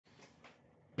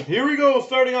Here we go,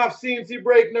 starting off CNC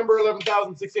break number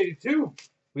 11,682.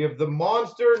 We have the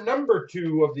monster number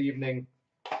 2 of the evening.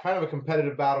 Kind of a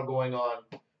competitive battle going on.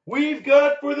 We've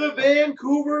got for the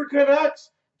Vancouver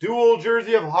Canucks, dual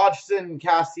jersey of Hodgson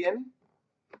Cassian.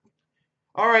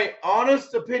 All right,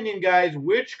 honest opinion, guys.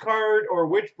 Which card or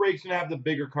which break's going to have the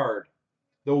bigger card?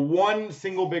 The one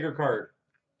single bigger card.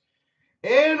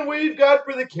 And we've got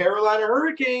for the Carolina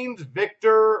Hurricanes,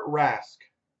 Victor Rask.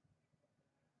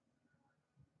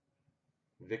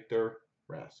 Victor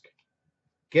Rask.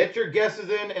 Get your guesses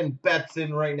in and bets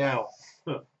in right now.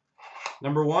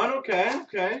 Number 1,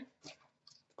 okay.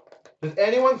 Does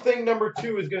anyone think number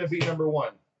 2 is going to be number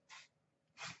 1?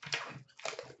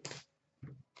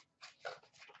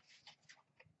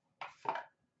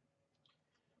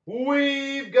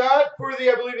 We've got for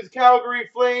the, I believe it's Calgary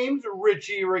Flames,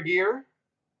 Richie Regier.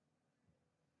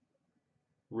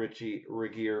 Richie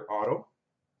Regier auto.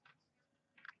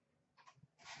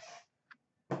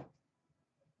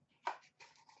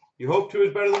 You hope 2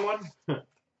 is better than 1?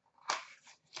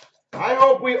 I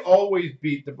hope we always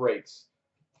beat the breaks.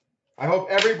 I hope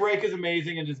every break is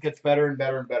amazing and just gets better and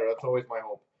better and better. That's always my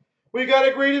hope. We got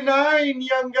a graded 9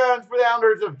 Young Guns for the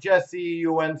Islanders of Jesse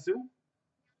Uwensu.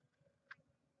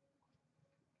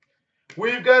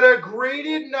 We've got a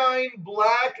graded 9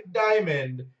 Black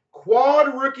Diamond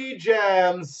Quad Rookie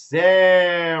Gem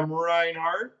Sam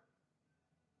Reinhart.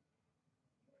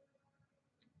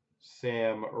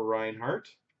 Sam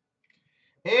Reinhart.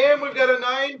 And we've got a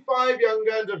 9-5 Young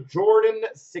Guns of Jordan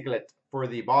Siglett for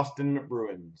the Boston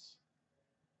Bruins.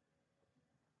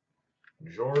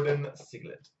 Jordan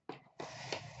Siglett.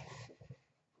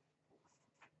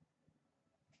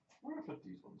 Where do I put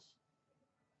these ones?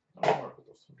 I don't know where I put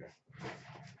those. Okay.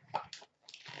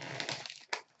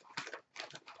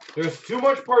 There's too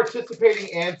much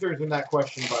participating answers in that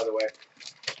question, by the way.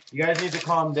 You guys need to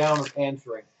calm down with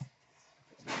answering.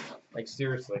 Like,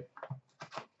 seriously.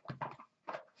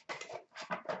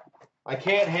 I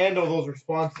can't handle those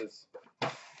responses.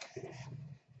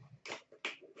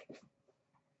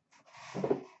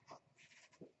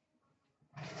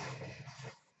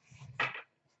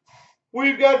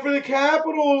 We've got for the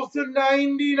Capitals to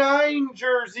 99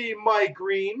 jersey, Mike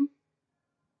Green.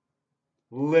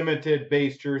 Limited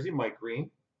base jersey, Mike Green.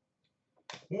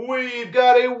 We've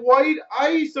got a white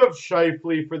ice of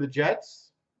Scheifele for the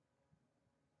Jets.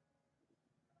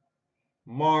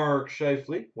 Mark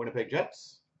Scheifele, Winnipeg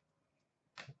Jets.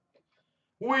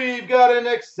 We've got an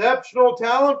exceptional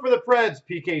talent for the Preds,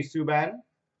 PK Subban.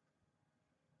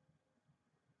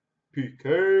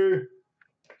 PK.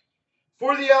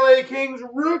 For the LA Kings,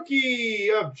 rookie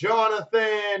of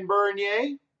Jonathan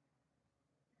Bernier.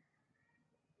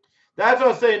 That's what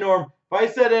I was saying, Norm. If I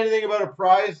said anything about a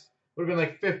prize, it would have been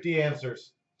like 50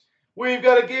 answers. We've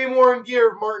got a game-worn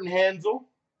gear of Martin Hansel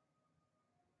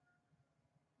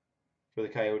for the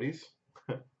Coyotes.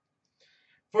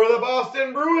 For the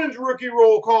Boston Bruins, rookie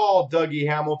roll call, Dougie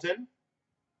Hamilton.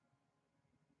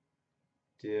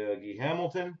 Dougie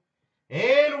Hamilton.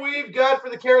 And we've got for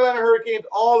the Carolina Hurricanes,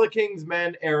 all the Kings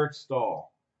men, Eric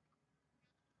Stahl.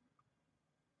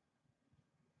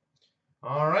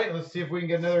 All right, let's see if we can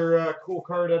get another cool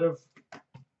card out of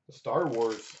the Star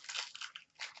Wars.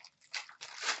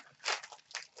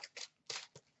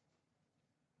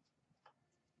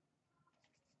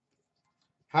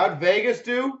 How'd Vegas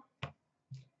do?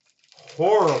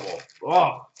 Horrible.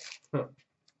 Oh.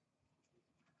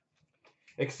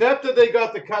 Except that they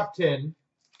got the cup tin.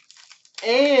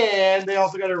 And they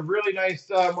also got a really nice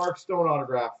Mark Stone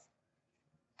autograph.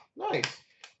 Nice.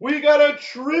 We got a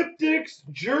Triptychs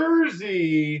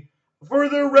jersey for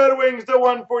the Red Wings, the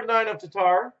 149 of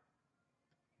Tatar.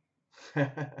 I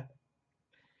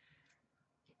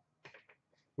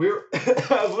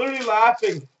was literally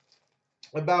laughing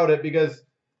about it because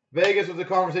Vegas was a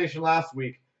conversation last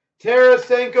week.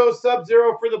 Tarasenko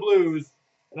Sub-Zero for the Blues.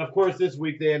 And of course this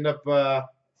week they end up why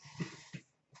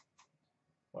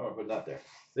am I putting that there?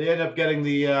 They end up getting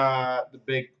the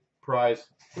big prize.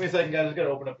 Give me a second, guys. I just gotta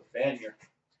open up the fan here.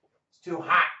 It's too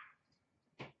hot.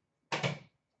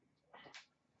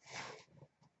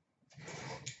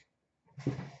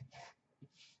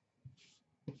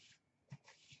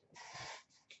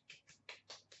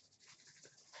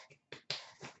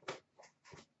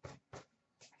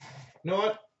 You know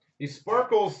what? These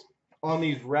sparkles on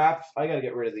these wraps, I gotta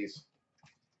get rid of these.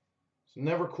 It's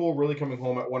never cool really coming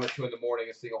home at 1 or 2 in the morning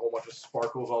and seeing a whole bunch of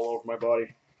sparkles all over my body.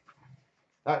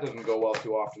 That doesn't go well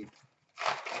too often.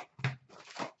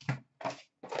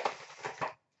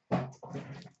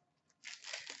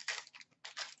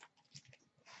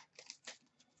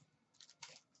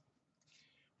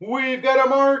 We've got a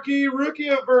marquee rookie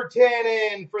of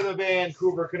Virtanen for the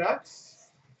Vancouver Canucks.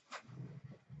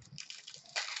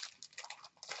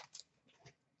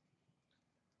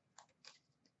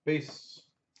 Base.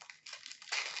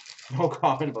 No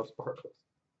comment about Sparkles.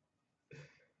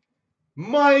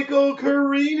 Michael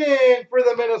Karinen for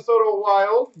the Minnesota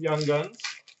Wild, Young Guns.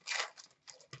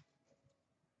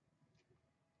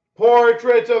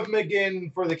 Portrait of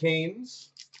McGinn for the Canes.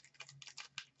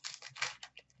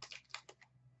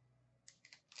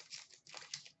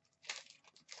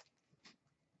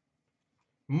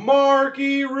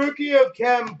 Marquee rookie of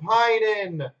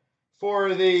Kemppainen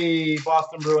for the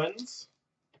Boston Bruins.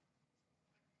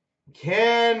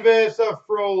 Canvas of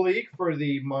Frolik for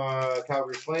the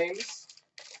Calgary Flames.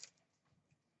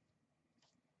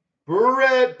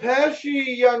 Brett Pesce,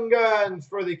 Young Guns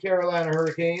for the Carolina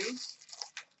Hurricanes.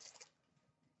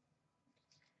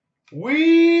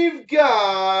 We've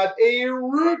got a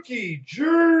rookie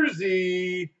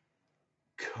jersey,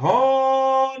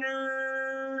 Connor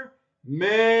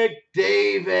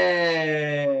McDavid.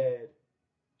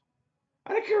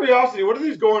 Out of curiosity, what are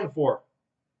these going for?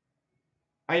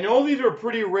 I know these are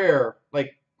pretty rare,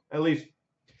 like at least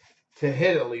to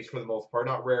hit at least for the most part,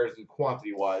 not rare as in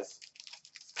quantity wise.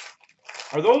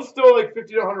 Are those still like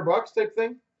 50 to 100 bucks type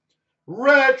thing?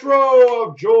 Retro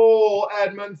of Joel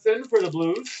Edmondson for the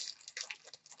Blues.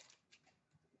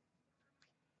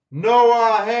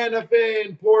 Noah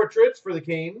Hannafin portraits for the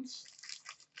Canes.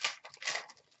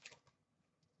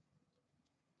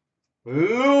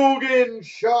 Logan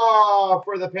Shaw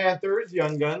for the Panthers,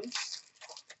 Young Guns.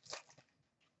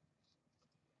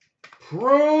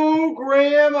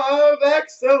 Program of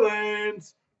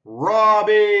Excellence,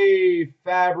 Robbie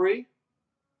Fabry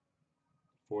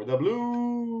for the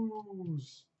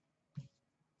Blues.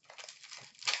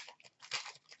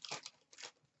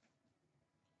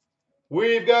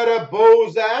 We've got a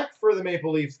Bozak for the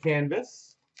Maple Leafs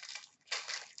canvas.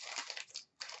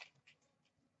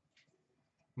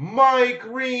 Mike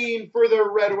Green for the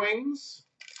Red Wings.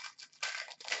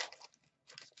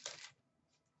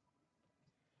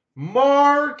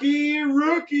 Marquee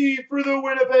rookie for the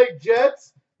Winnipeg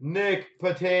Jets, Nick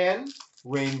Patan,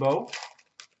 Rainbow.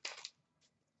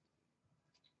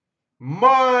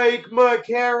 Mike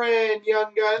McCarron,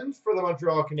 Young Guns for the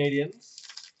Montreal Canadiens.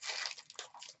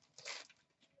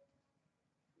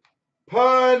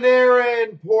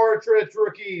 Panarin Portraits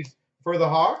rookies for the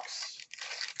Hawks.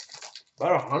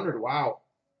 About 100, wow.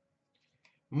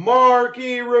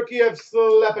 Marquee rookie of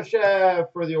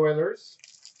Slepyshev for the Oilers.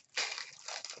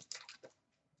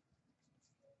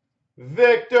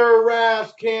 Victor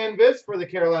Rask canvas for the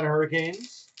Carolina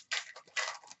Hurricanes.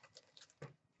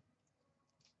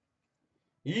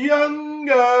 Young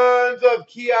Guns of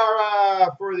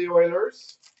Chara for the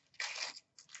Oilers.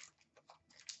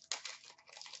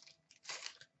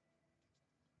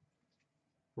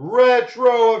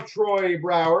 Retro of Troy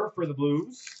Brouwer for the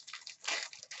Blues.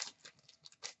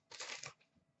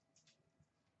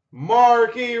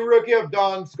 Marquee rookie of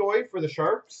Donskoy for the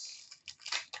Sharks.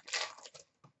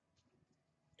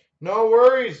 No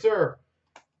worries, sir.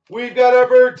 We've got a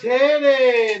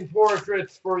Virtanen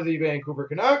portraits for the Vancouver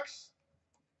Canucks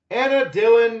and a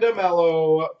Dylan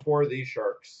DeMello for the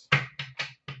Sharks.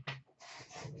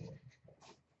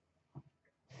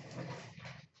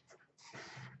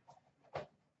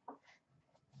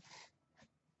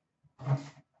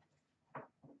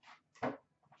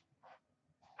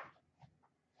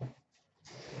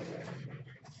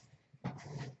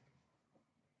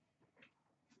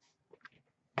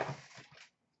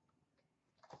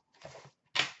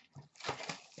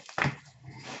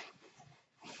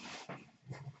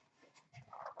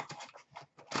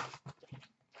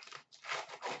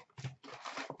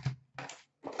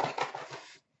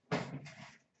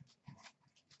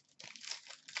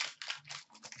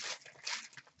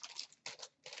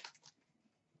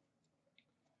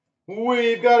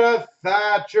 We've got a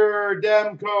Thatcher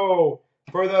Demko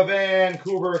for the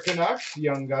Vancouver Canucks,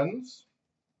 Young Guns.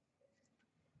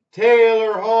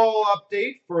 Taylor Hall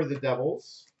update for the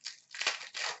Devils.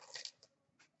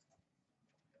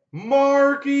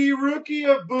 Marquee rookie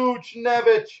of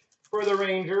Buchnevich for the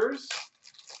Rangers.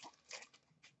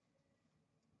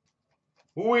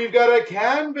 We've got a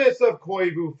canvas of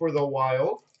Koivu for the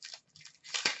Wild.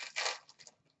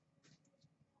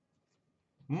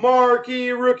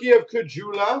 Marquee rookie of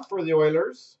Kajula for the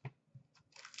Oilers.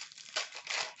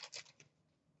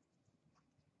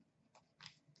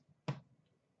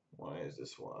 Why is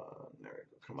this one? There we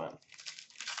go. Come on.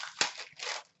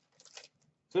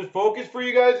 Does it focus for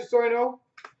you guys, just so I know?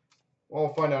 Well,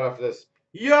 I'll find out after this.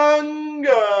 Young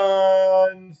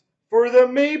Guns for the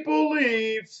Maple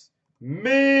Leafs,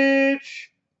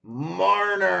 Mitch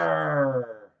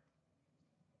Marner.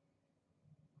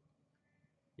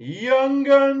 Young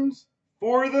Guns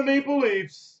for the Maple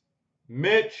Leafs.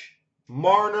 Mitch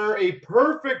Marner, a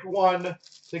perfect one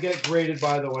to get graded,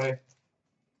 by the way.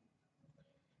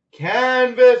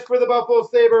 Canvas for the Buffalo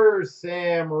Sabres,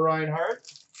 Sam Reinhart.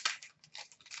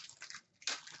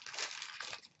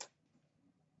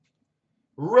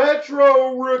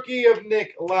 Retro rookie of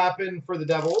Nick Lappin for the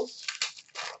Devils.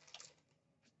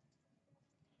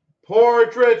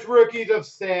 Portrait rookies of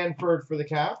Sanford for the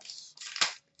Caps.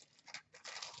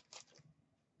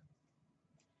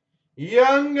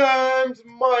 Young Guns,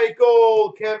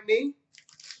 Michael Kempney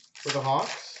for the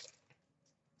Hawks.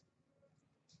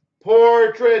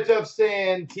 Portrait of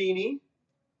Santini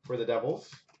for the Devils.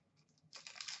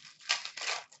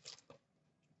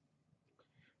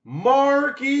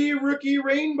 Marquee rookie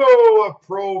rainbow of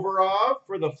Provorov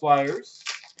for the Flyers.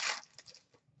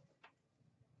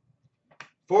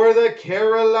 For the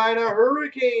Carolina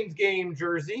Hurricanes game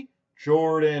jersey,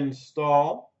 Jordan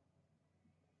Stahl.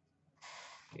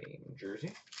 Game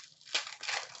jersey.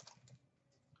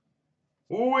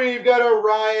 We've got a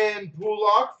Ryan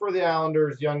Pulock for the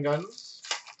Islanders Young Guns.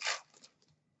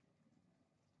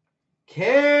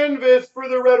 Canvas for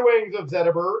the Red Wings of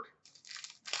Zetterberg.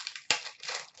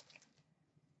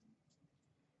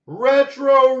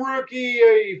 Retro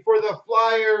rookie for the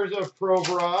Flyers of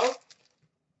Provorov.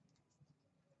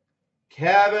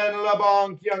 Kevin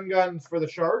LeBlanc Young Guns for the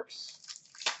Sharks.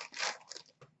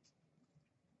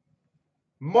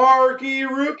 Marquee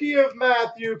rookie of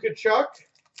Matthew Tkachuk,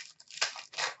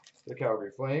 the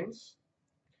Calgary Flames.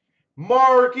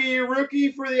 Marquee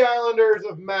rookie for the Islanders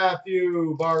of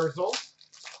Matthew Barzal.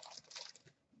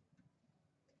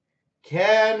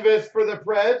 Canvas for the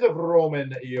Preds of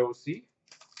Roman Josi.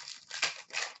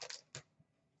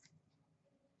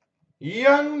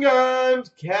 Young Guns,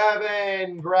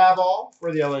 Kevin Gravel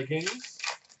for the LA Kings.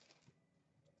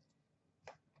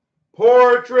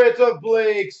 Portrait of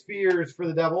Blake Spears for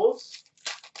the Devils.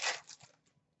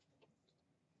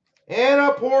 And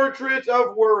a portrait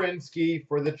of Werenski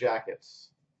for the Jackets.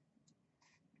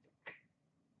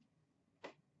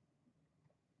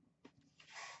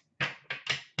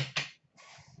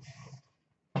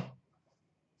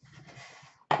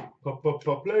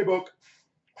 Playbook.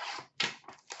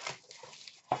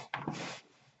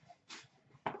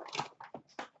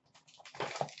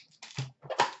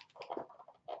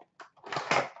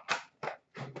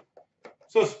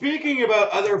 So speaking about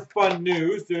other fun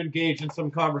news to engage in some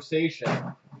conversation,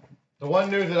 the one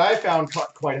news that I found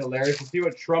quite hilarious, you see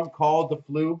what Trump called the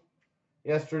flu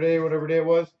yesterday, whatever day it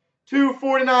was?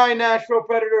 249 Nashville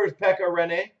Predators, Pekka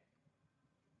Rinne.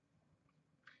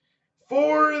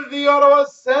 For the Ottawa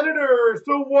Senators,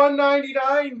 to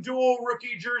 199 dual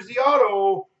rookie jersey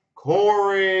auto,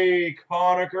 Corey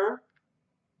Conacher.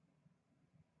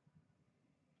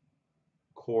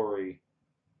 Corey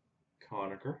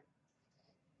Conacher.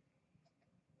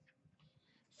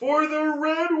 For the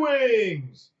Red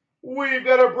Wings, we've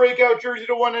got a breakout jersey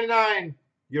to 199,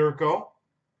 Yurko.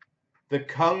 The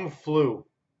Kung Flu.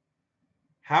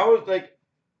 How's that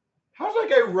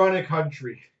guy run a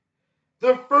country?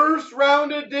 The first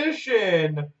round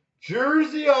edition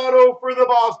jersey auto for the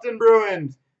Boston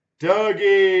Bruins,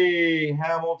 Dougie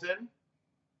Hamilton.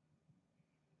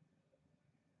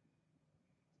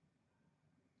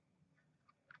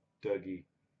 Dougie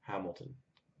Hamilton.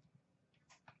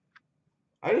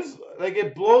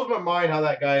 It blows my mind how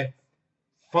that guy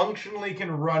functionally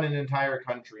can run an entire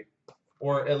country.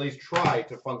 Or at least try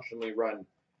to functionally run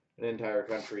an entire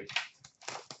country.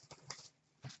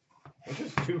 It's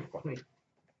just too funny.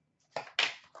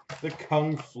 The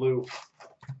Kung Flu.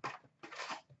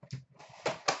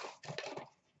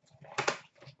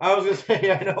 I was going to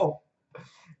say, I know.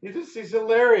 He's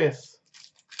hilarious.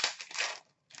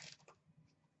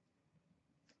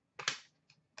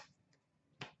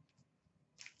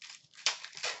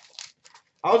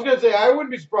 I was going to say, I wouldn't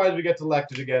be surprised if he gets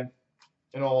elected again,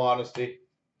 in all honesty.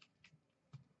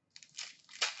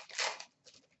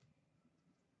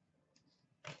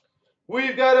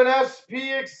 We've got an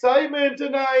SP Excitement to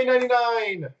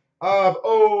 999 of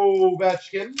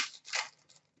Ovechkin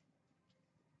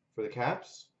for the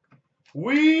Caps.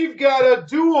 We've got a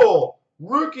dual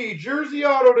rookie jersey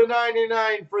auto to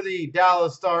 999 for the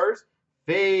Dallas Stars,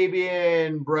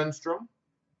 Fabian Brunstrom.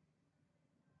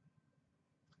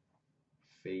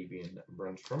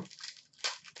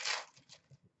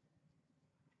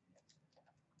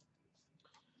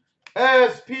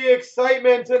 SP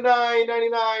Excitement to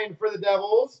 999 for the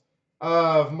Devils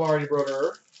of Marty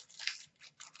Brodeur.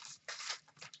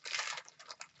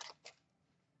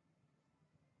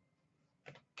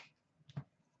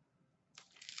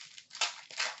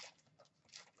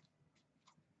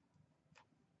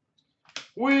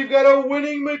 We've got a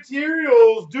winning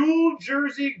materials dual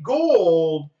jersey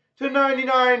gold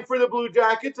 /99 for the Blue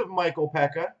Jackets of Michael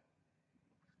Pekka.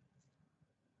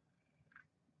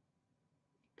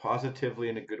 Positively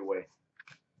in a good way.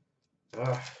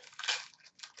 Ugh.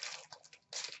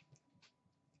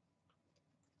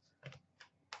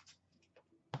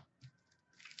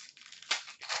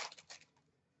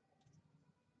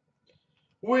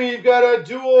 We've got a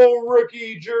dual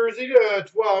rookie jersey to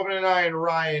 12/99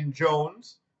 Ryan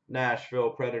Jones,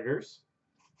 Nashville Predators.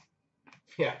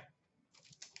 Yeah.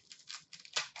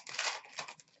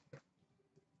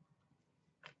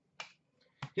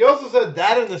 He also said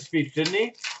that in the speech, didn't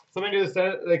he? Something to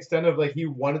the extent of like he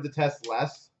wanted to test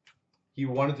less. He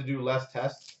wanted to do less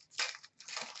tests.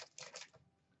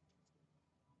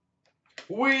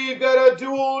 We've got a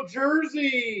dual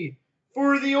jersey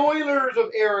for the Oilers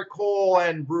of Eric Cole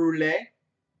and Brule. It's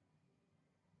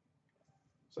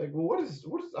like, well, what is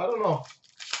I don't know.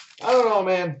 I don't know,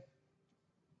 man.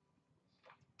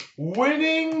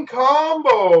 Winning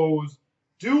combos.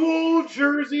 Dual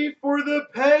jersey for the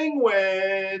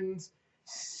Penguins.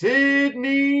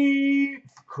 Sidney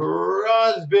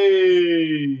Crosby.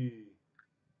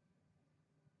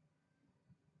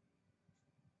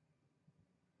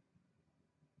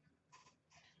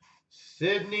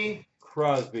 Sidney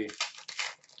Crosby.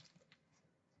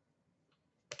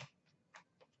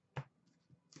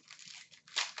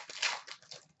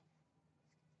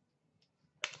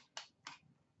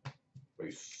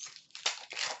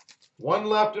 One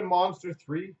left in Monster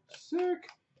 3. Sick.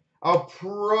 I'll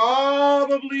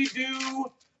probably do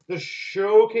the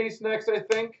showcase next, I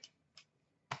think.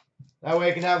 That way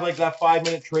I can have like that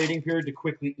 5-minute trading period to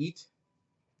quickly eat.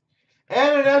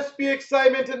 And an SB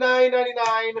Excitement to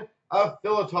 $9.99 of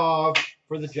Filatov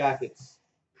for the Jackets.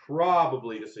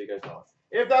 Probably, just so you guys know.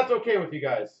 If that's okay with you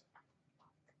guys.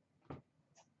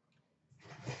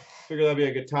 Figure that'd be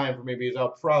a good time for me because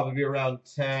I'll probably be around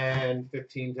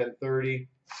 10:15, 10:30.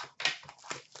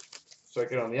 So I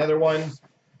get on the other ones.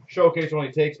 Showcase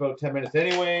only takes about 10 minutes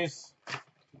anyways. So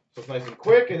it's nice and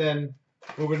quick, and then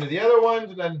move into the other ones,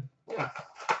 and then, yeah.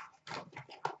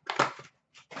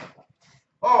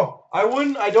 Oh, I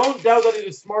don't doubt that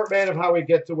he's a smart man of how he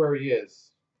gets to where he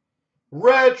is.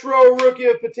 Retro rookie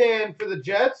of Patan for the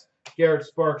Jets. Garrett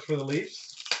Sparks for the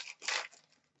Leafs.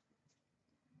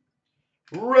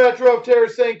 Retro of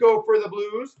Tarasenko for the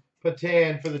Blues.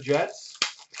 Patan for the Jets.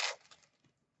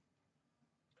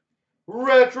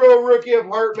 Retro rookie of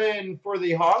Hartman for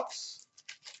the Hawks.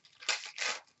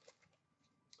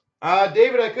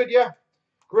 David, I could, yeah.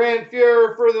 Grant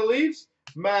Fuhrer for the Leafs.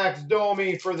 Max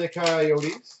Domi for the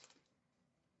Coyotes.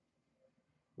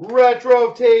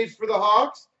 Retro of Taves for the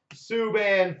Hawks.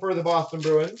 Subban for the Boston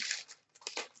Bruins.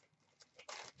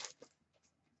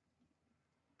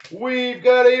 We've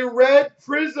got a red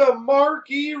Prism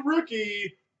marquee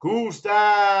rookie,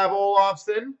 Gustav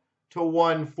Olofsson to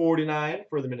 $149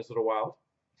 for the Minnesota Wild.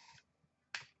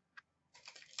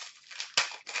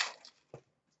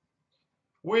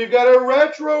 We've got a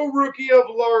retro rookie of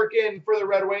Larkin for the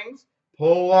Red Wings.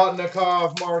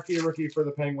 Plotnikov marquee rookie for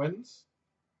the Penguins.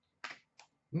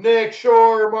 Nick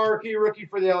Shore marquee rookie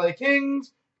for the LA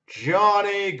Kings.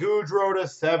 Johnny Gaudreau to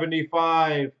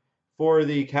 $75 for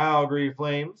the Calgary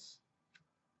Flames.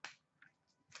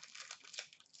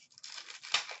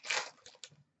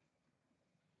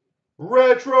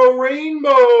 Retro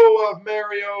Rainbow of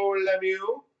Mario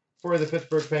Lemieux for the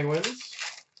Pittsburgh Penguins.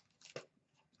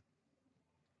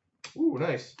 Ooh,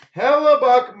 nice.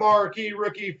 Hellebuck marquee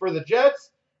rookie for the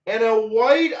Jets. And a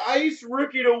white ice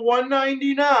rookie to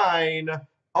 $199,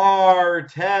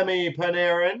 Artemi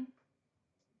Panarin.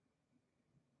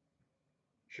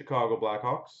 Chicago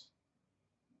Blackhawks.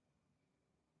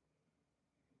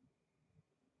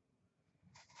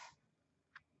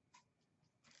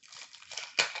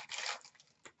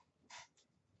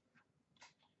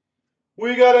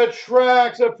 We got a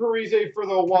Trax of Parise for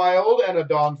the Wild and a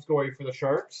Donskoy for the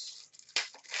Sharks.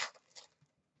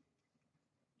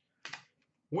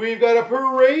 We've got a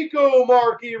Parayko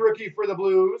marquee rookie for the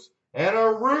Blues and a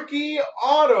rookie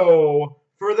auto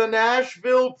for the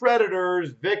Nashville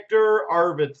Predators, Victor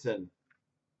Arvidsson.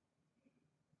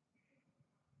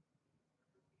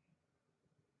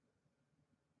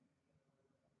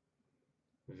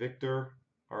 Victor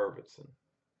Arvidsson.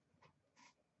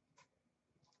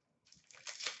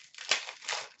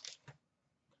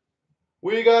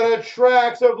 We got a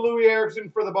Trax of Louis Erickson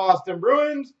for the Boston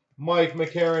Bruins. Mike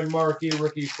McCarron marquee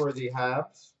rookie for the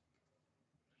Habs.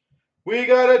 We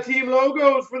got a team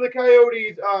logos for the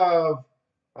Coyotes of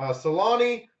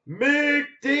Solani.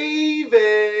 McDavid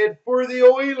for the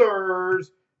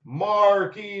Oilers,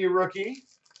 marquee rookie.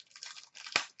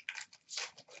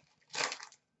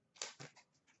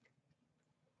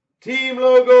 Team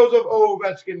logos of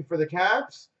Ovechkin for the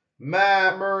Caps.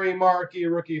 Matt Murray marquee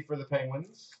rookie for the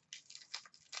Penguins.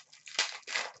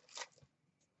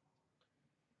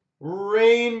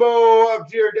 Rainbow of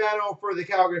Giordano for the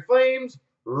Calgary Flames.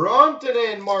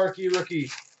 Rantanen marquee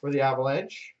rookie for the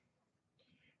Avalanche.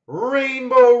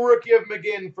 Rainbow rookie of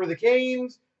McGinn for the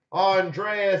Canes.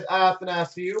 Andreas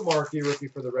Athanasiou marquee rookie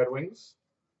for the Red Wings.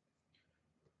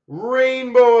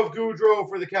 Rainbow of Goudreau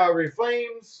for the Calgary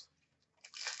Flames.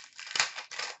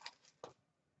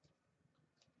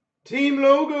 Team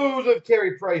logos of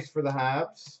Carey Price for the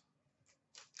Habs.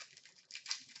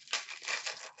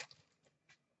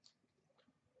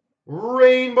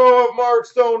 Rainbow of Mark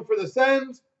Stone for the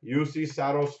Sens. UC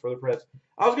Saros for the Preds.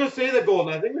 I was going to say the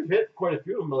Golden. I think we've hit quite a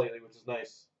few of them lately, which is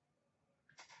nice.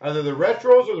 Either the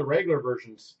retros or the regular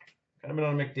versions. Kind of been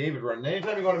on a McDavid run.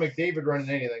 Anytime you go on a McDavid run in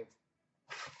anything,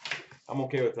 I'm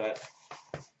okay with that.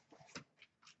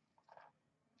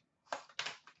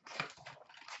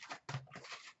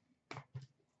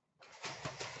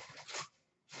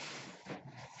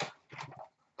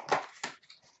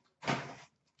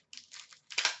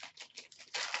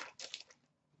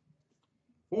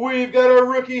 We've got a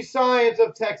rookie science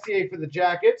of Texier for the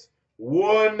Jackets.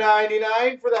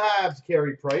 $1.99 for the Habs,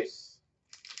 Carey Price.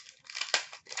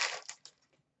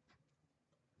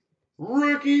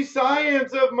 Rookie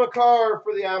science of Makar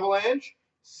for the Avalanche.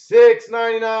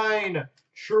 $6.99.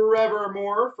 Trevor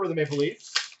Moore for the Maple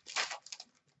Leafs.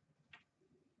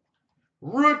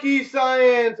 Rookie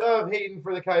science of Hayton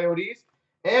for the Coyotes.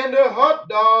 And a hot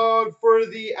dog for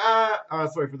the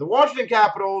Washington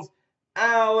Capitals.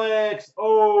 Alex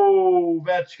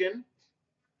Ovechkin.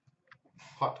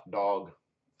 Hot dog.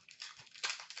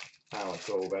 Alex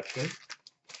Ovechkin.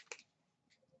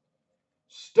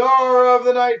 Star of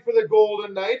the night for the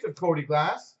Golden Knights of Cody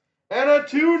Glass. And a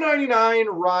 $2.99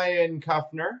 Ryan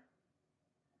Kuffner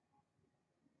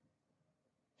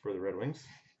for the Red Wings.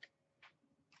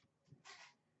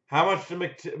 How much the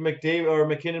McDavid or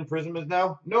McKinnon Prism is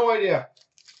now? No idea.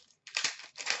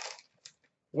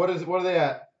 What are they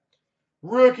at?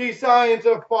 Rookie science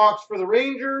of Fox for the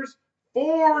Rangers.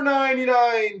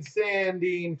 $4.99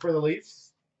 Sandine for the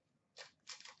Leafs.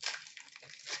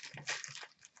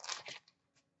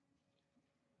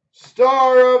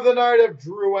 Star of the night of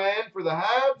Drouin for the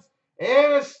Habs.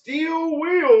 And a steel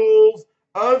wheels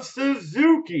of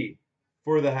Suzuki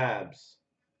for the Habs.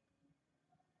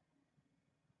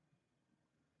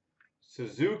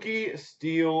 Suzuki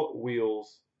steel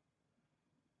wheels.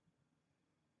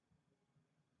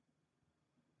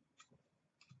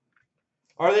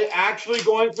 Are they actually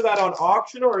going for that on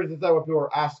auction, or is that what people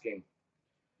are asking?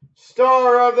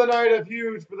 Star of the night of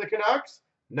Hughes for the Canucks.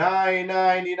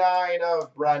 $9.99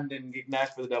 of Brandon Gignac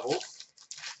for the Devils.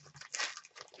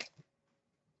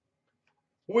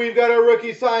 We've got a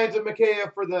rookie science of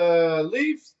Mikheyev for the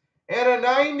Leafs. And a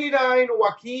 $99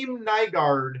 Joakim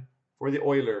Nygard for the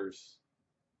Oilers.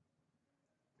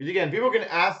 Because again, people can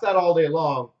ask that all day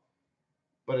long,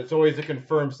 but it's always the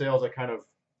confirmed sales that kind of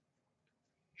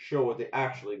show what they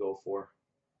actually go for.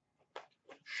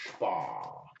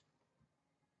 Spa.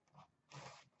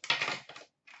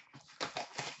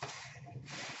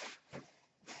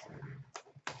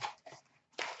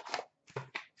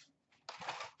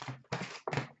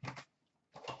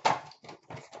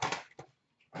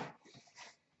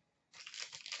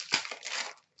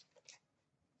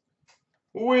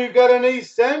 We've got an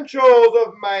Essentials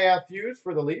of Matthews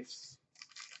for the Leafs.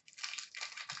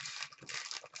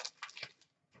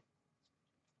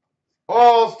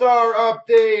 All-Star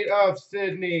update of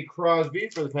Sidney Crosby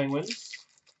for the Penguins.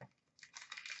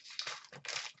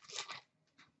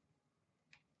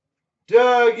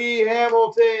 Dougie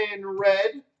Hamilton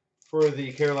red for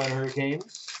the Carolina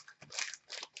Hurricanes.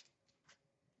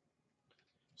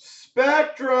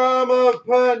 Spectrum of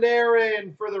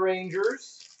Panarin for the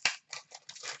Rangers.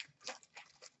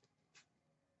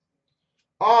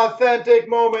 Authentic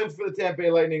moments for the Tampa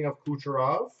Bay Lightning of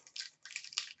Kucherov.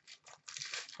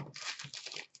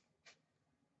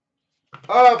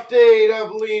 Update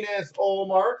of Linus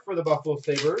Ullmark for the Buffalo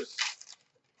Sabres.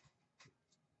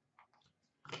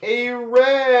 A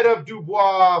red of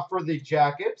Dubois for the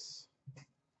Jackets.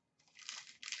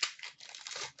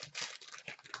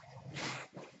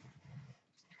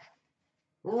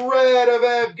 Red of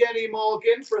Evgeny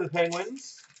Malkin for the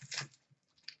Penguins.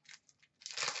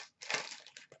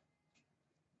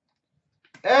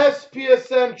 SP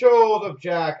Essentials of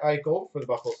Jack Eichel for the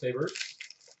Buffalo Sabres.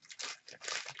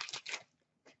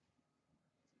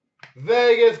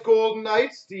 Vegas Golden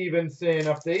Knights Stevenson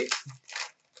update.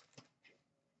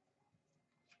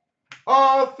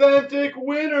 Authentic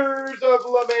winners of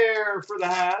Lemaire for the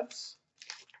Habs.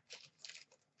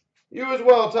 You as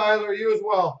well, Tyler. You as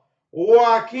well.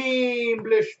 Joaquin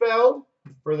Blichfeld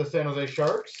for the San Jose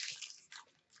Sharks.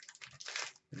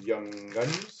 Young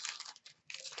Guns.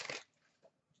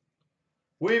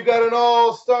 We've got an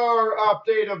all-star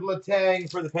update of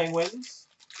Letang for the Penguins.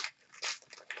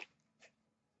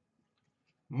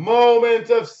 Moment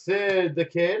of Sid the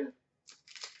Kid.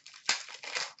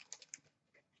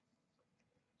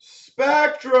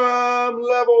 Spectrum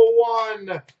level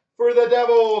 1 for the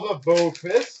Devils of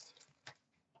Boqvist.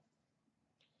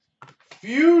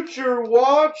 Future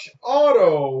Watch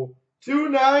Auto to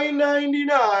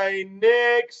 $9.99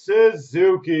 Nick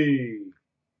Suzuki.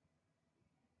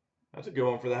 That's a good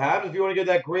one for the Habs. If you want to get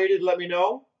that graded, let me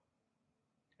know.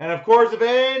 And of course, if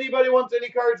anybody wants any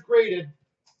cards graded,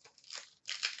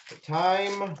 the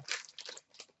time,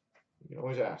 you can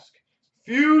always ask.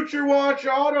 Future Watch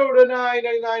Auto to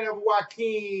 $9.99 of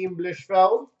Joaquin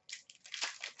Blichfeld.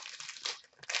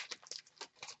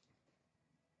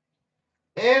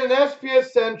 And an SP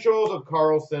Essentials of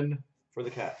Carlson for the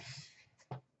Caps.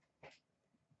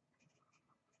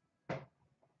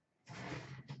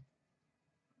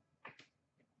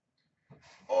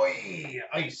 Oi!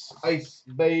 Ice, ice,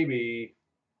 baby.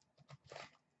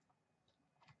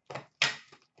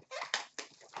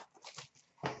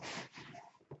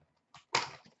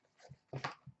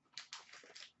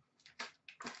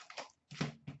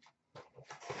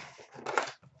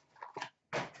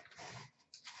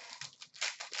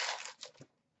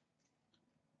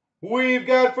 We've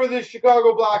got for the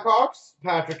Chicago Blackhawks,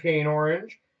 Patrick Kane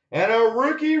orange, and a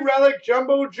rookie relic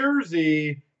jumbo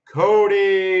jersey,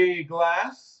 Cody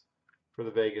Glass for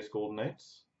the Vegas Golden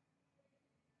Knights.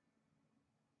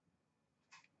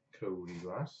 Cody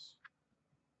Glass.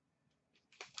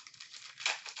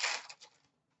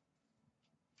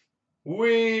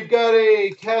 We've got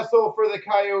a Kessel for the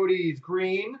Coyotes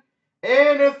green,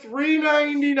 and a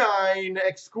 $3.99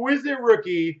 exquisite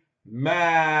rookie,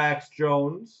 Max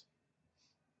Jones.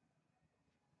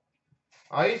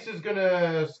 Ice is going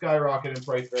to skyrocket in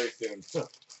price very soon,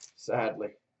 sadly.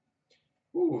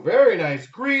 Ooh, very nice.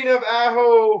 Green of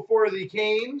Aho for the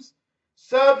Canes.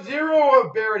 Sub-Zero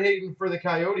of Barrett Hayton for the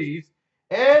Coyotes.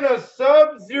 And a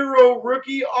Sub-Zero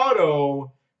rookie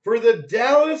auto for the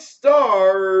Dallas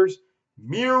Stars,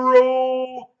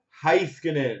 Miro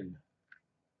Heiskanen.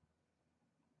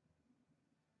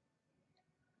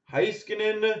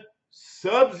 Heiskanen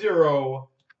Sub-Zero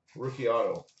rookie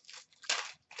auto.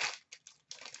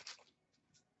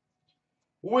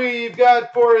 We've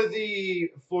got for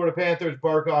the Florida Panthers,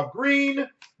 Barkov green,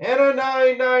 and a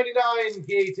 $9.99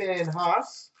 Gaetan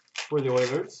Haas for the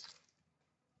Oilers.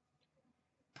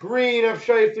 Green of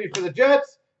Scheifele for the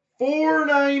Jets,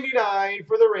 $4.99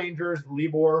 for the Rangers,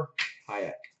 Libor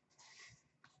Hayek.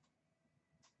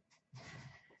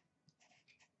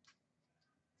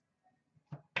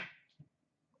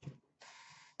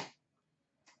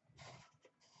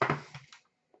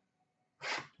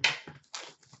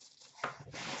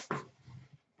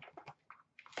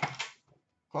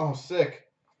 Oh, sick.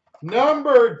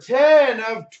 Number 10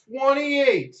 of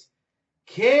 28.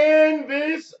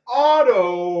 Canvas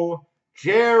Auto,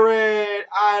 Jared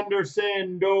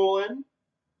Anderson Dolan.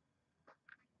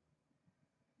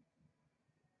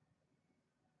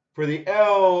 For the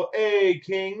LA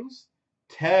Kings,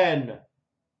 10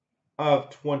 of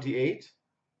 28.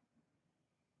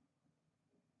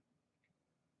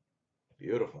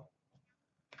 Beautiful.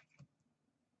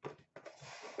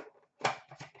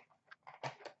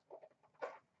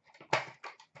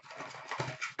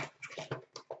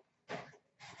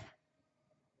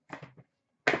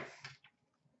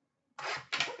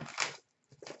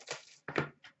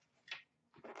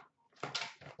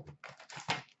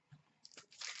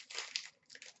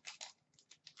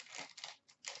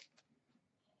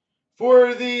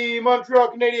 For the Montreal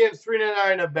Canadiens,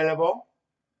 $3.99 of Beliveau.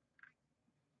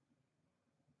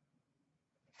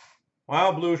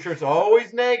 Wow, blue shirts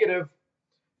always negative.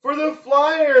 For the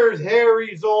Flyers,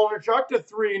 Harry Zolnierchuk to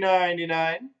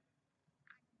 $3.99.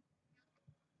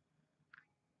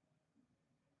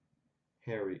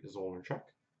 Harry Zolnierchuk.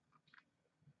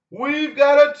 We've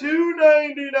got a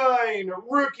 $2.99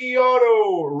 rookie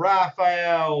auto,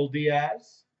 Rafael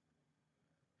Diaz.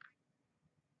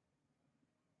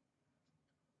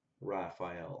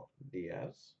 Rafael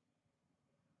Diaz.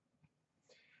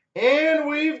 And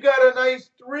we've got a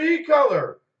nice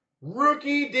 3-color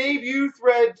rookie debut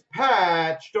threads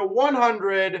patch to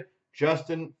 100,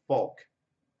 Justin Falk.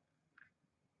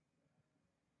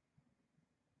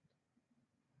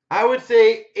 I would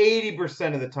say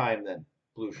 80% of the time then,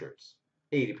 blue shirts.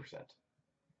 80%.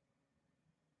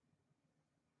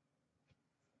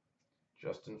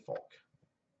 Justin Falk.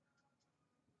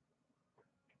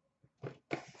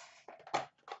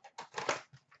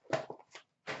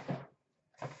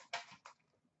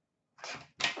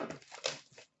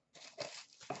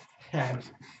 Habs.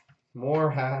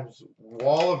 More Habs.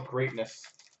 Wall of greatness.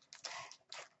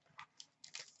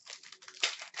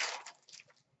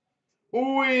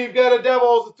 We've got a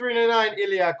Devils 399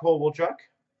 Ilya Kovalchuk.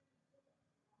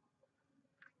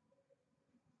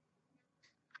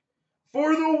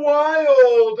 For the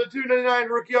Wild, the 299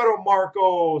 rookie auto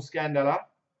Marco Scandella.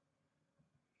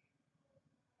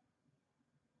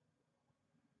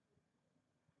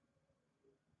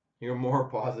 You're more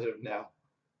positive now.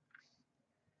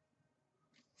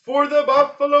 For the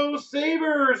Buffalo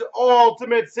Sabres,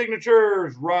 Ultimate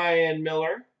Signatures, Ryan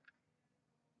Miller.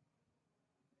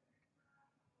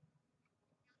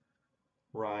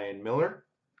 Ryan Miller.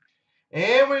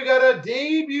 And we got a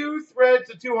debut thread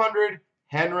to 200,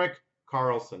 Henrik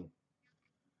Karlsson.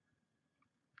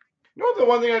 You know what, the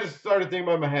one thing I just started thinking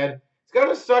about in my head? It's got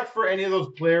to suck for any of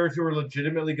those players who are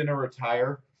legitimately going to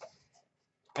retire.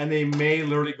 And they may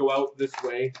literally go out this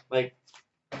way. Like,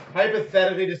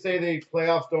 hypothetically, to say the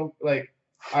playoffs don't, like,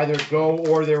 either go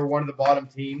or they're one of the bottom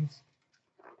teams.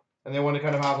 And they want to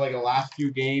kind of have, like, a last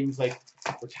few games, like,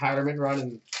 retirement run,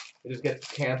 and it just gets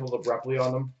canceled abruptly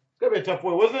on them. It's going to be a tough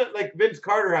one. Wasn't it, like, Vince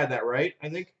Carter had that, right? I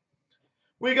think.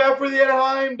 We got for the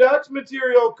Anaheim Ducks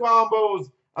material combos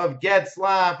of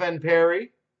Getzlaf and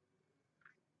Perry.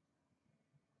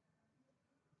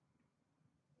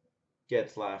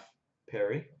 Getzlaf,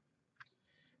 Perry.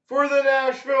 For the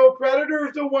Nashville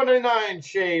Predators, the 199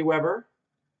 Shea Weber.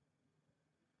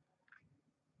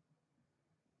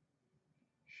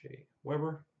 Shea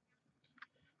Weber.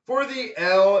 For the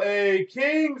LA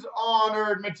Kings,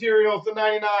 honored materials, the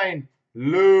 99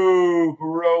 Luc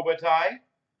Robitaille.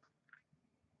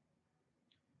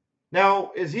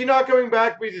 Now, is he not coming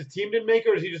back because his team didn't make it,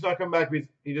 or is he just not coming back because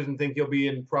he doesn't think he'll be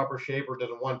in proper shape or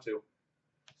doesn't want to?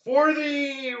 For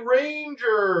the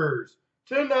Rangers,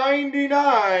 to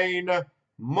 99,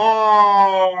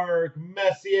 Mark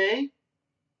Messier.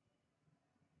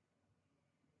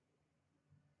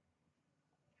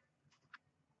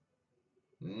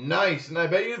 Nice, and I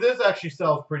bet you this actually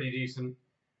sells pretty decent.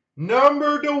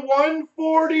 Number to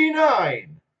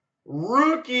 149,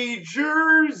 rookie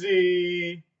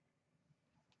jersey,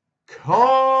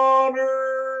 Connor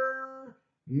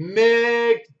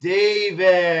McDavid.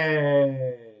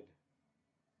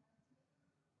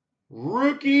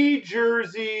 Rookie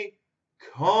jersey,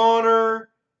 Connor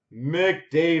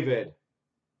McDavid.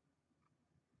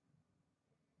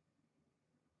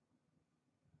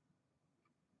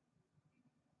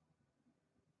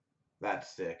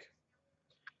 That's sick.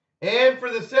 And for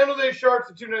the San Jose Sharks,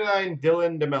 the 299,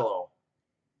 Dylan DeMello.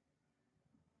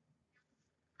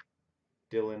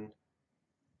 Dylan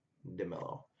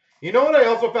DeMello. You know what I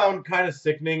also found kind of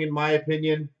sickening, in my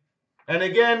opinion? And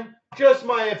again, just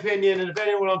my opinion, and if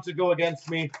anyone wants to go against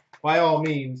me, by all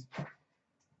means.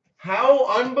 How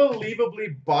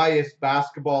unbelievably biased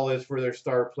basketball is for their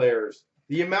star players.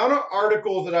 The amount of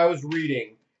articles that I was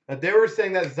reading that they were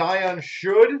saying that Zion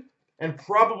should and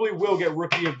probably will get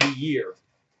Rookie of the Year.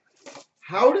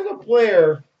 How does a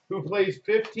player who plays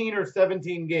 15 or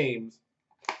 17 games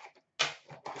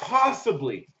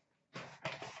possibly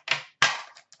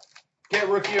get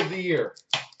Rookie of the Year?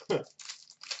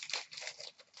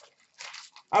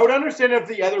 I would understand if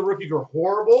the other rookies were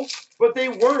horrible, but they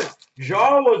weren't.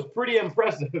 Ja was pretty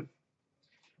impressive.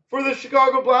 For the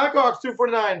Chicago Blackhawks,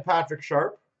 249, Patrick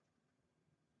Sharp.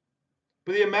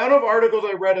 But the amount of articles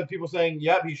I read of people saying,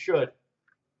 yep, he should.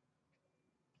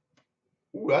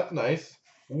 Ooh, that's nice.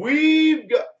 We've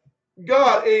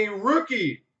got a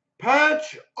rookie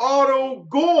patch auto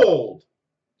gold.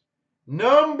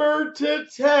 Number to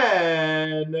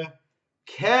 10,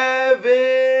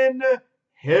 Kevin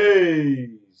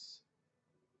Hayes.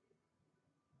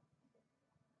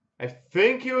 I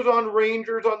think he was on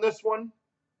Rangers on this one.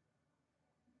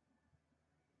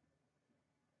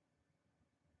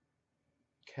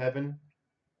 Kevin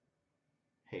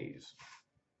Hayes.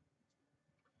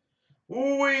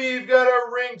 We've got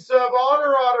a Rinks of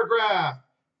Honor autograph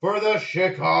for the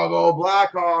Chicago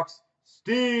Blackhawks,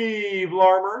 Steve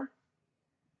Larmer.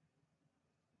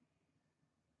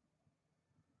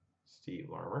 Steve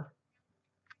Larmer.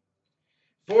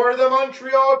 For the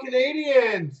Montreal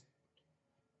Canadiens,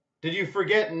 did you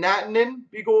forget Nattinen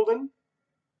be golden?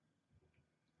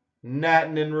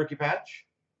 Nattinen rookie patch.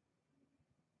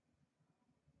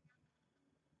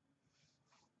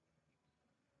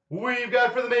 We've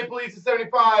got for the Maple Leafs a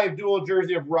 75 dual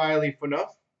jersey of Riley Phaneuf.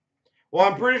 Well,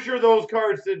 I'm pretty sure those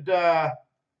cards did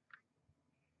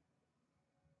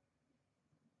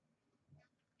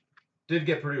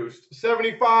get produced.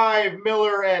 75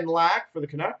 Miller and Lack for the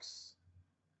Canucks.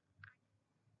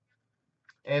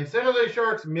 And San Jose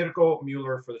Sharks, Mirko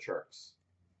Mueller for the Sharks.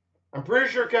 I'm pretty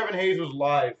sure Kevin Hayes was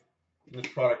live in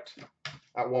this product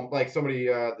at one, like somebody,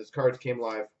 this cards came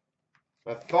live.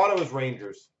 I thought it was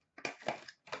Rangers.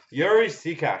 Yuri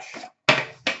Seakash. Yeah,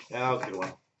 that was a good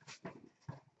one.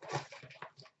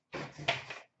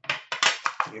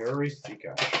 Yuri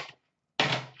Seakash.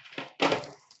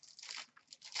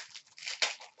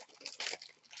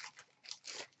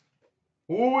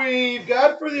 We've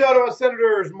got for the Ottawa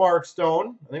Senators, Mark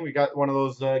Stone. I think we got one of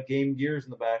those game gears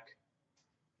in the back.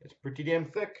 It's pretty damn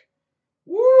thick.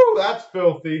 Woo, that's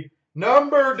filthy.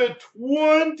 Number to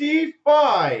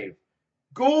 25.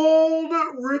 Gold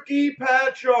rookie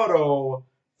patch auto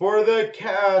for the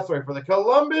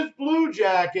Columbus Blue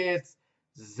Jackets,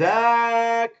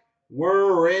 Zach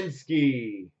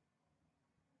Werenski.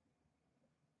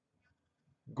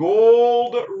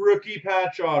 Gold rookie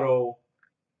patch auto,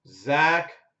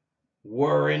 Zach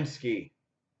Werenski.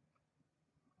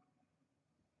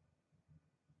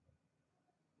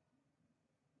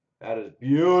 That is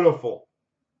beautiful.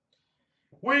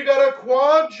 We got a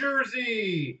quad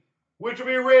jersey, which will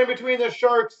be ran between the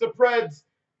Sharks, the Preds,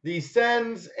 the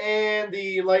Sens, and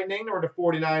the Lightning. Number to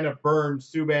 49 of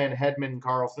Burns, Subban, Hedman,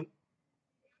 Carlson.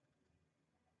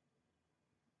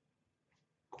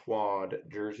 Quad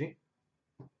jersey.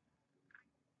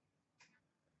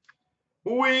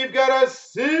 We've got a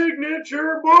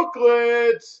signature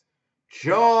booklet.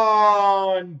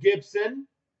 John Gibson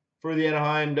for the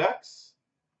Anaheim Ducks.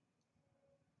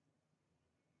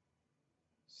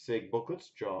 Sig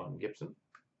booklets, John Gibson.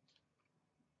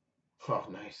 Oh,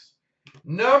 nice.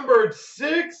 Numbered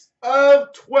 6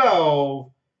 of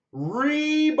 12.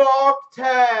 Reebok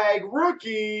tag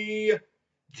rookie,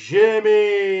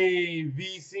 Jimmy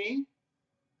Vesey.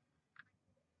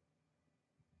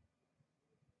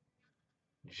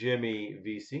 Jimmy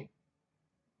Vesey.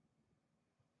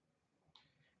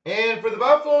 And for the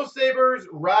Buffalo Sabres,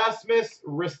 Rasmus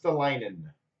Ristolainen.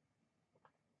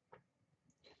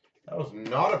 That was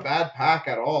not a bad pack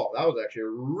at all. That was actually a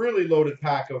really loaded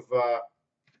pack of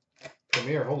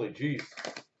Premier. Holy jeez.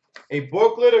 A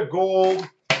booklet of gold.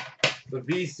 The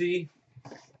VC.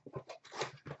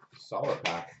 Solid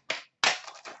pack.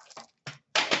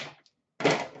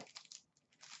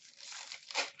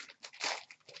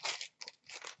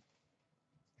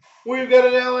 We've got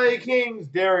an LA Kings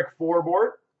Derek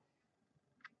Forbort.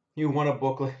 You won a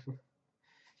booklet.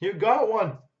 You got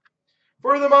one.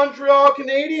 For the Montreal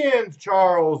Canadiens,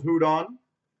 Charles Hudon.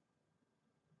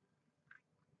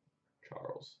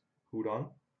 Charles Hudon.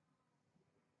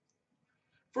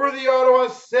 For the Ottawa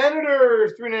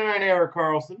Senators, 399 Erik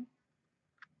Karlsson.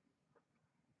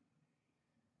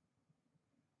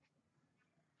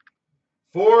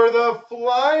 For the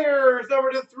Flyers,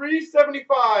 number to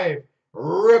 375,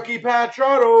 rookie patch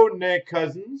auto, Nick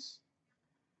Cousins.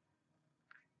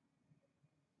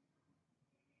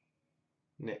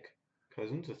 Nick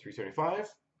Cousins at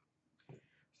 375.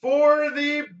 For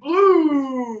the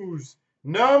Blues,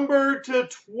 number to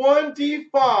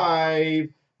 25,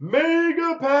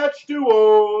 mega patch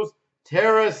duos,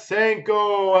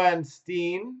 Tarasenko and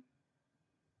Steen.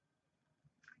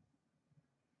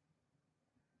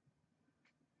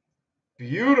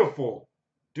 Beautiful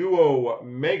duo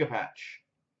mega patch.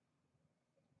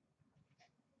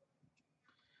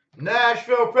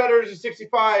 Nashville Predators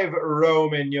 65,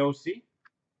 Roman Josi.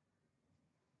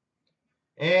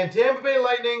 And Tampa Bay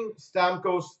Lightning,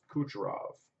 Stamkos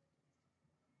Kucherov.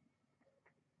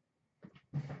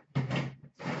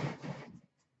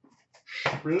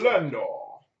 Splendor.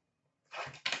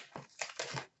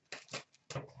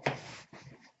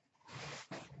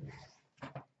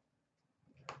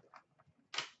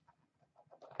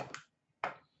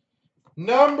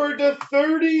 Number to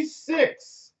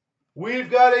 36,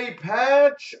 we've got a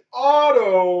patch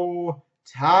auto,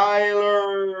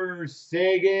 Tyler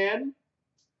Seguin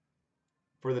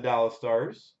for the Dallas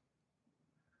Stars.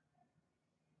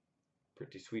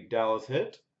 Pretty sweet Dallas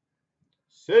hit.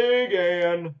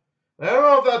 Seguin. I don't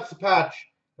know if that's the patch.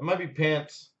 It might be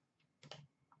pants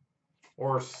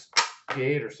or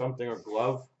skate or something, or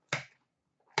glove.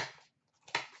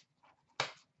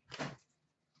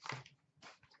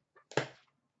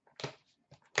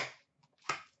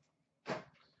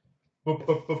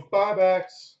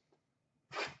 Buybacks.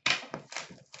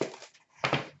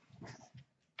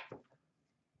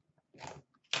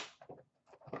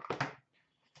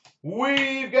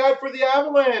 We've got for the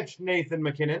Avalanche, Nathan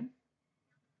MacKinnon.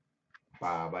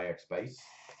 Bye X-Spice.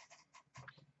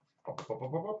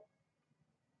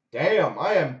 Damn,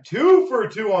 I am 2 for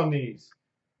 2 on these.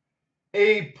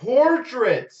 A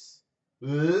Portraits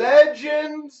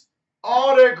Legends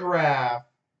autograph.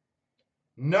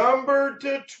 Number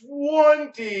to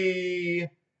 20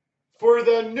 For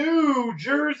the New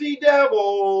Jersey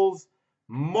Devils,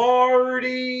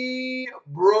 Marty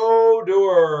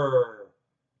Brodeur.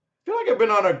 I feel like I've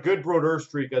been on a good Brodeur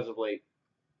streak as of late.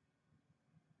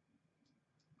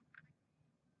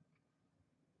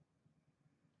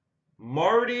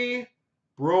 Marty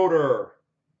Brodeur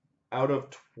out of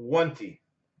 20.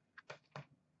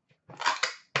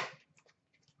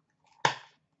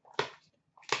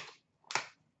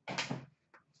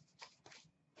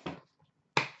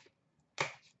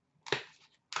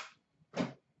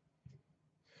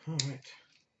 All right.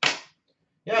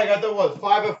 Yeah, I got the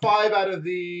 5 of 5 out of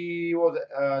the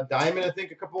Diamond. I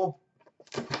think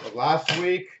last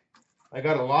week. I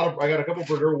got a couple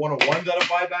Brodeur 101s out of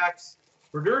buybacks.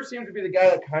 Brodeur seems to be the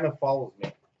guy that kind of follows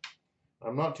me.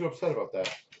 I'm not too upset about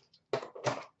that.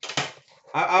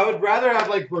 I would rather have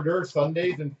like Brodeur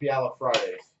Sundays than Fiala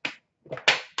Fridays.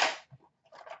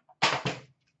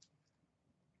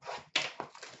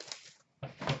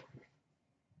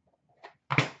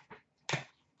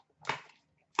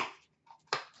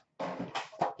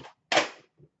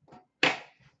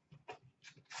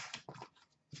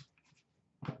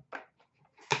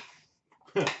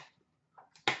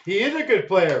 He is a good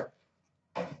player,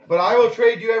 but I will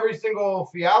trade you every single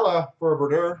Fiala for a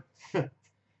Brodeur.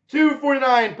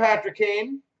 249 Patrick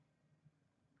Kane.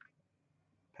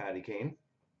 Patty Kane.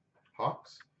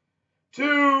 Hawks.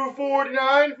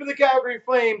 249 for the Calgary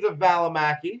Flames of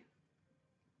Valimaki.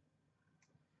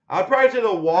 I'd probably say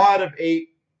the wad of 8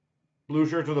 blue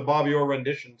shirts with the Bobby Orr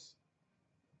renditions.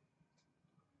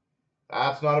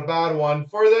 That's not a bad one.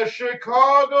 For the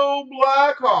Chicago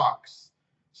Blackhawks,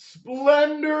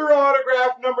 Splendor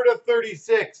autograph number to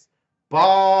 36,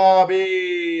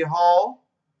 Bobby Hall.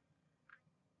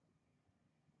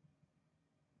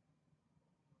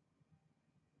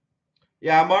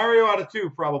 Yeah, Mario out of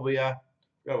 2, probably, yeah.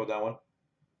 Forgot about that one.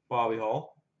 Bobby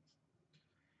Hall.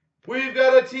 We've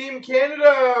got a Team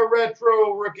Canada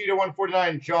retro rookie to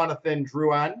 149, Jonathan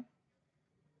Drouin.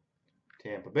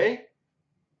 Tampa Bay.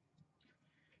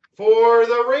 For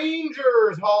the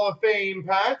Rangers Hall of Fame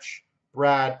patch,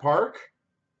 Brad Park.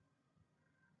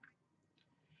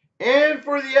 And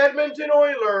for the Edmonton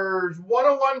Oilers,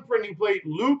 101 printing plate,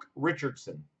 Luke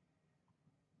Richardson.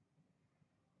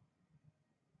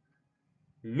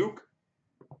 Luke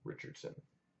Richardson.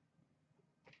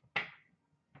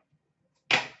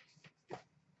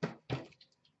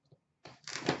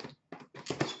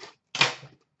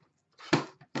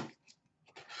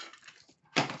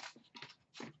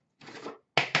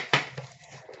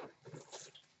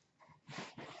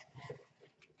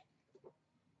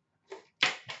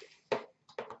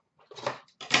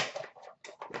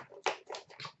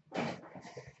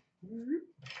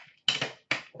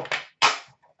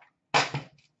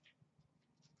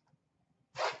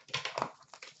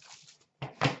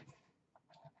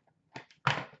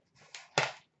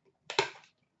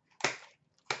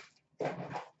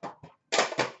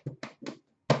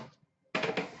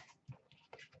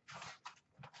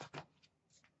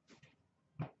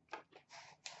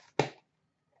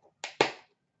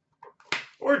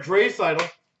 Or Draisaitl,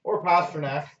 or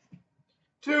Pasternak.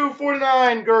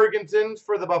 249 Gergensons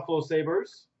for the Buffalo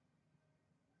Sabres.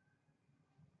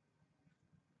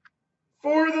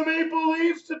 For the Maple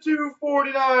Leafs, to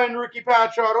 249 rookie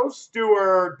patch auto,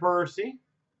 Stuart Percy.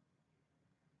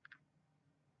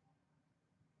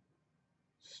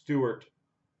 Stuart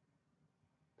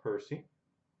Percy.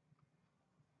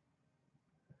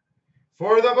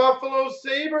 For the Buffalo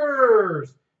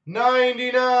Sabres,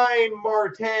 99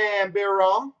 Martin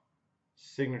Biron.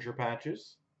 Signature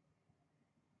patches.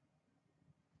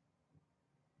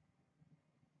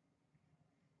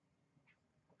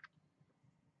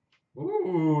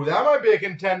 Ooh, that might be a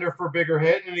contender for bigger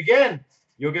hit. And again,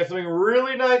 you'll get something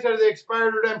really nice out of the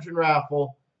expired redemption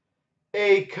raffle.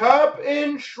 A Cup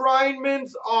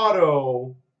Enshrinements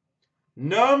auto,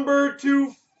 number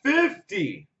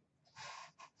 250.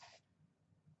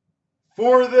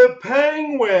 For the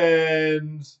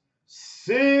Penguins,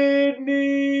 Sidney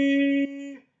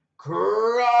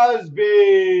Crosby.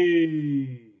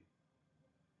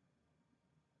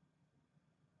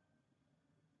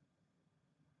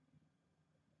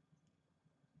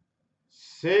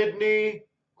 Sidney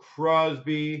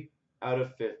Crosby out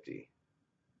of 50.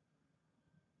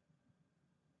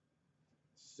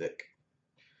 Sick.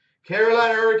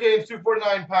 Carolina Hurricanes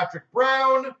 249 Patrick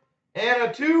Brown. And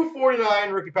a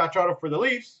 249 rookie patch auto for the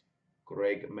Leafs,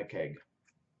 Greg McKegg.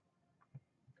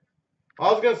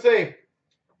 I was going to say,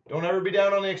 don't ever be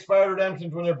down on the expired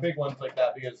redemptions when they're big ones like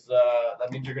that, because that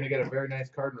means you're going to get a very nice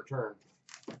card in return.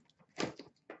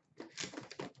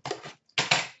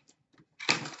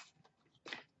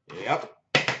 Yep.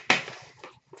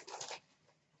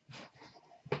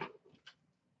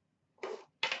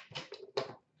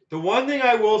 The one thing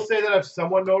I will say that I've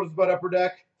somewhat noticed about Upper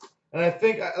Deck, and I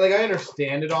think, like, I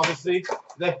understand it, obviously, is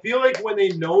I feel like when they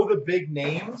know the big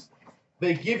names,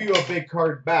 they give you a big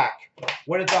card back.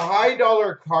 When it's a high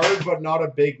dollar card but not a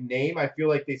big name, I feel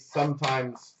like they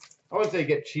sometimes, I wouldn't say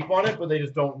get cheap on it, but they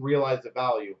just don't realize the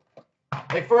value.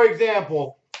 Like, for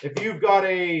example, if you've got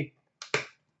a,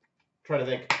 try to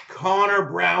think, Connor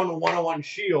Brown 101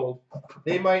 Shield,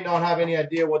 they might not have any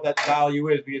idea what that value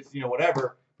is because, you know,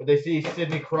 whatever, but they see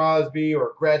Sidney Crosby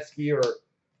or Gretzky or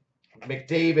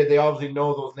McDavid, they obviously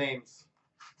know those names.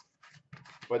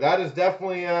 But that is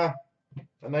definitely a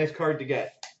nice card to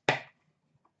get.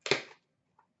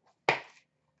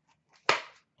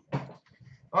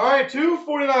 All right,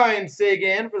 249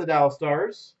 Sagan for the Dallas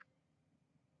Stars.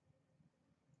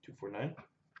 249.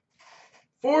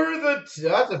 For the,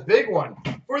 that's a big one.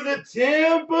 For the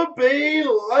Tampa Bay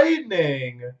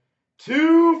Lightning,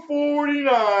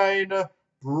 249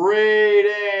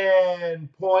 Braden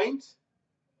Point.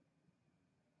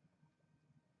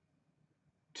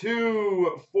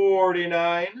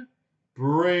 249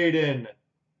 Braden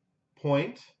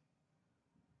Point.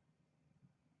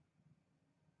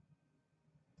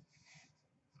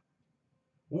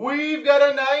 We've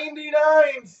got a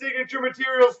 99 signature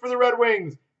materials for the Red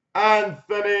Wings,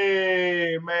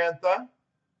 Anthony Mantha.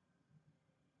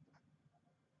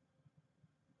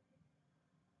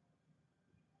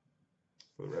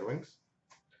 For the Red Wings.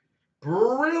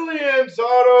 Brilliant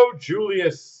auto,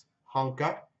 Julius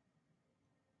Honka.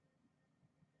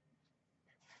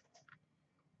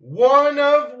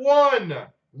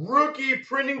 1/1 rookie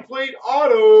printing plate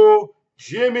auto,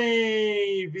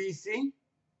 Jimmy Vesey.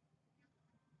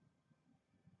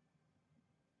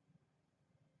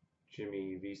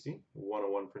 Jimmy Vesey,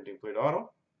 1/1 printing plate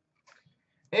auto.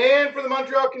 And for the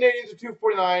Montreal Canadiens, a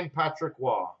 249, Patrick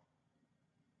Waugh.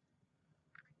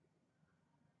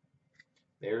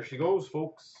 There she goes,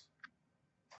 folks.